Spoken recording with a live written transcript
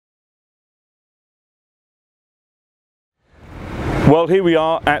Well, here we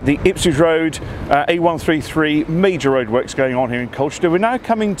are at the Ipswich Road A133 major roadworks going on here in Colchester. We're now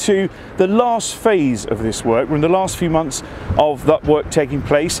coming to the last phase of this work. We're in the last few months of that work taking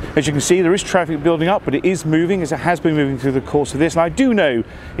place. As you can see, there is traffic building up, but it is moving, as it has been moving through the course of this. And I do know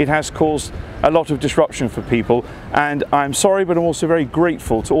it has caused a lot of disruption for people, and I'm sorry, but I'm also very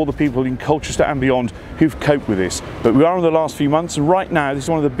grateful to all the people in Colchester and beyond who've coped with this. But we are in the last few months, and right now this is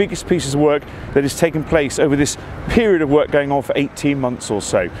one of the biggest pieces of work that has taken place over this period of work going on for 18 months or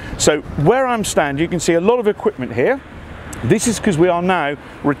so. So where I'm standing, you can see a lot of equipment here. This is because we are now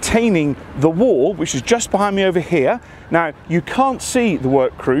retaining the wall, which is just behind me over here. Now, you can't see the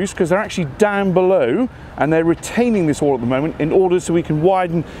work crews because they're actually down below, and they're retaining this wall at the moment in order so we can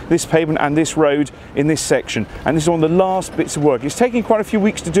widen this pavement and this road in this section. And this is one of the last bits of work. It's taking quite a few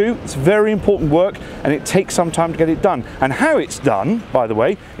weeks to do. It's very important work, and it takes some time to get it done. And how it's done, by the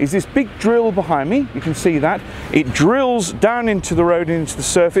way, is this big drill behind me. You can see that. It drills down into the road and into the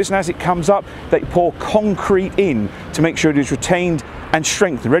surface, and as it comes up, they pour concrete in to make sure it is retained and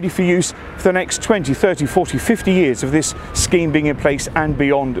strengthened, ready for use for the next 20, 30, 40, 50 years of this scheme being in place and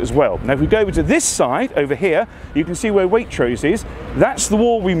beyond as well. Now, if we go over to this side, over here, you can see where Waitrose is. That's the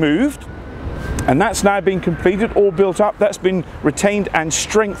wall we moved, and that's now been completed, all built up. That's been retained and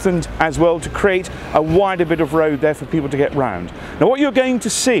strengthened as well to create a wider bit of road there for people to get round. Now, what you're going to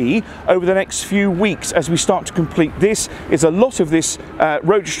see over the next few weeks as we start to complete this is a lot of this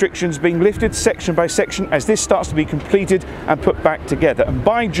road restrictions being lifted section by section as this starts to be completed and put back together. And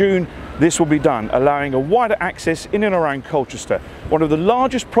by June, this will be done, allowing a wider access in and around Colchester, one of the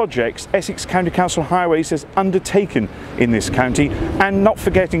largest projects Essex County Council Highways has undertaken in this county, and not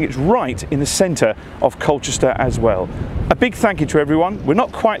forgetting it's right in the centre of Colchester as well. A big thank you to everyone. We're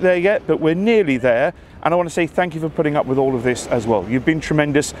not quite there yet, but we're nearly there, and I want to say thank you for putting up with all of this as well. You've been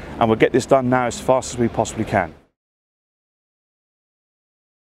tremendous, and we'll get this done now as fast as we possibly can.